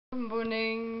Good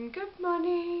morning,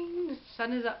 the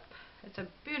sun is up. It's a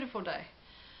beautiful day.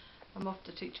 I'm off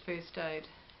to teach first aid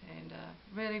and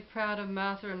really proud of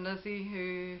Martha and Lizzie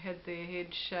who had their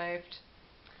heads shaved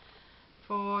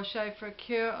for Shave for a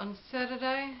Cure on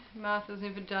Saturday. Martha's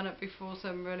never done it before, so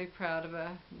I'm really proud of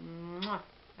her. Mwah.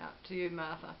 Out to you,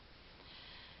 Martha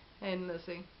and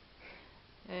Lizzie.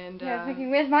 And yeah,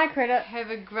 thinking, where's my credit?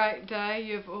 Have a great day.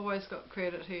 You've always got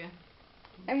credit here.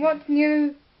 Okay. And what's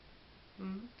new?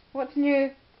 What's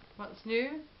new? What's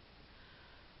new?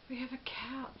 We have a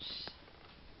couch.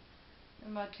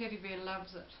 And my teddy bear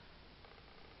loves it.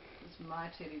 It's my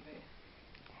teddy bear.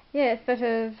 Yes, that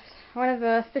is one of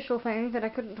the special things that I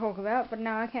couldn't talk about, but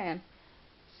now I can.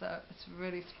 So it's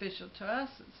really special to us.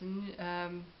 It's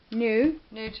new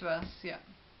to us, yeah.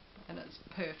 And it's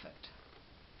perfect.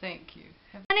 Thank you.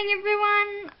 Good morning,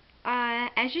 everyone.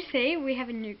 As you see, we have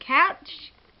a new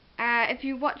couch. If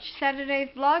you watched Saturday's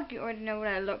vlog, you already know what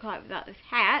I look like without this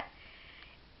hat.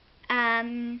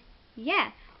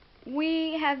 Yeah,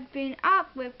 we have been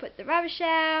up, we've put the rubbish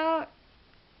out,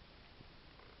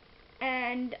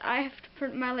 and I have to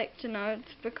print my lecture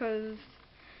notes because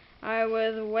I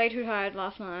was way too tired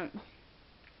last night.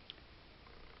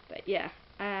 But yeah,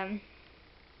 I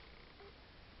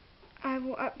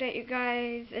will update you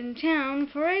guys in town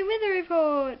for a weather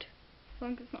report, as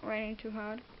long as it's not raining too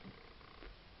hard.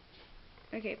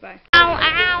 Okay, bye. Ow, ow,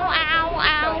 ow,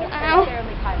 ow, ow.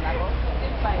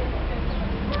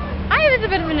 I was a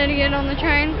bit of an idiot on the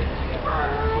train.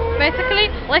 Basically,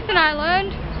 lesson I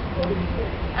learned.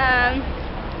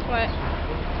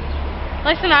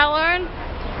 Lesson I learned.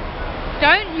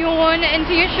 Don't yawn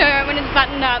into your shirt when it's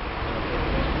buttoned up.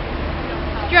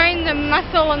 Strained the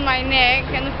muscle in my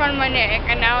neck, in the front of my neck,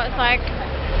 and now it's like,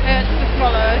 hurts to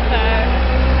swallow, so,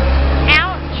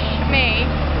 ouch me.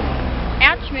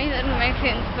 Ouch me, that doesn't make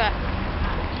sense, but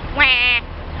wah.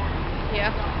 Yeah,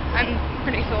 I'm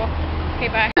pretty sore. Okay,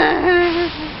 bye.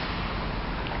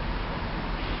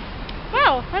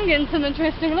 Well, I'm getting some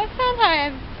interesting looks, aren't I?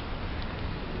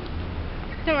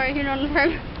 Don't worry, you're not on the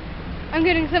frame. I'm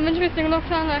getting some interesting looks,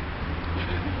 aren't I?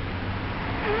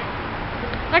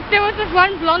 Like there was this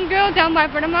one blonde girl down by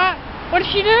Britomart. What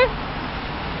does she do?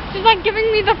 She's like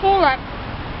giving me the full up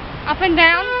and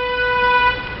down.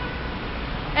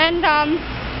 And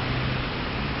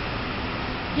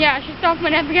yeah, she stopped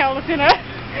when Abigail looked at her.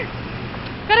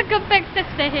 Got a good big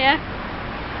sister here.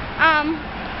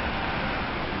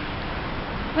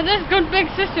 But this good big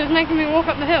sister is making me walk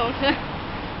up the hill, so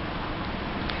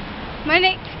my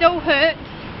neck still hurts.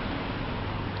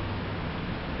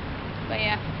 But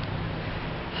yeah,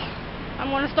 I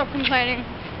want to stop complaining.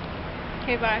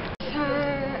 Okay, bye. So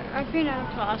I've been out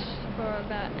of class for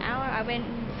about an hour. I went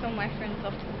and saw my friends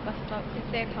off to the bus stop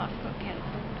because their class got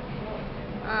cancelled.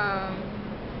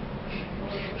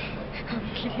 I'm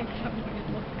getting some weird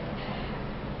looks.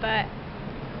 But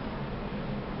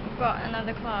I've got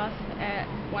another class at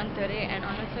 1:30, and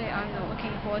honestly I'm not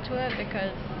looking forward to it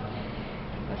because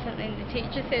of something the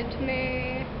teacher said to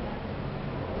me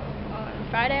on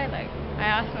Friday. Like, I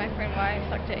asked my friend why I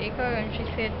sucked at eco, and she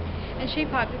said, and she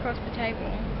piped across the table,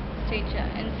 the teacher,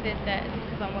 and said that it's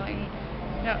because I'm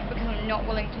not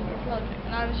willing to do a project.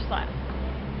 And I was just like,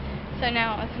 so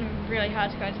now it's going to be really hard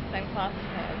to go to the same class as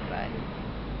her, but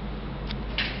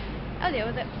I'll deal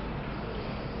with it.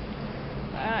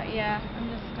 Yeah, I'm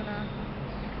just gonna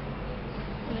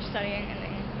finish studying and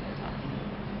then go to class.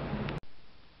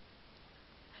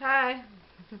 Hi.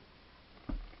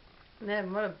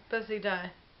 Man, what a busy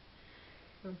day.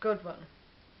 A good one.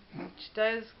 Each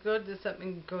day is good, there's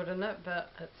something good in it,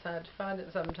 but it's hard to find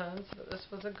it sometimes. But this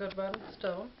was a good one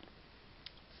still.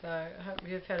 So I hope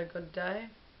you've had a good day.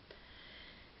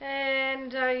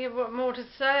 And you've got more to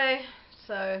say.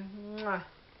 So, mwah.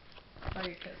 Love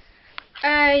you, kiss.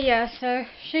 Yeah, so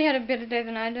she had a better day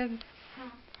than I did.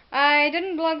 I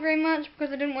didn't vlog very much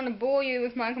because I didn't want to bore you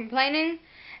with my complaining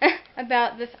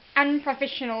about this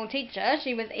unprofessional teacher.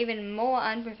 She was even more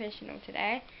unprofessional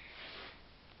today.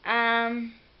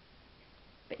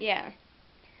 But yeah,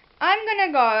 I'm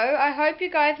gonna go. I hope you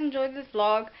guys enjoyed this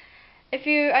vlog. If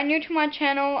you are new to my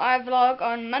channel, I vlog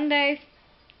on Mondays.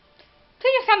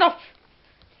 Turn your sound off!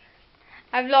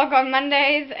 I vlog on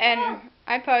Mondays and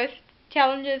I post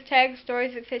challenges, tags,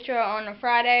 stories, etc. on a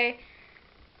Friday.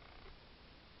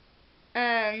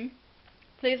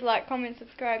 Please like, comment,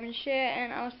 subscribe and share,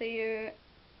 and I'll see you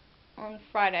on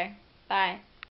Friday. Bye.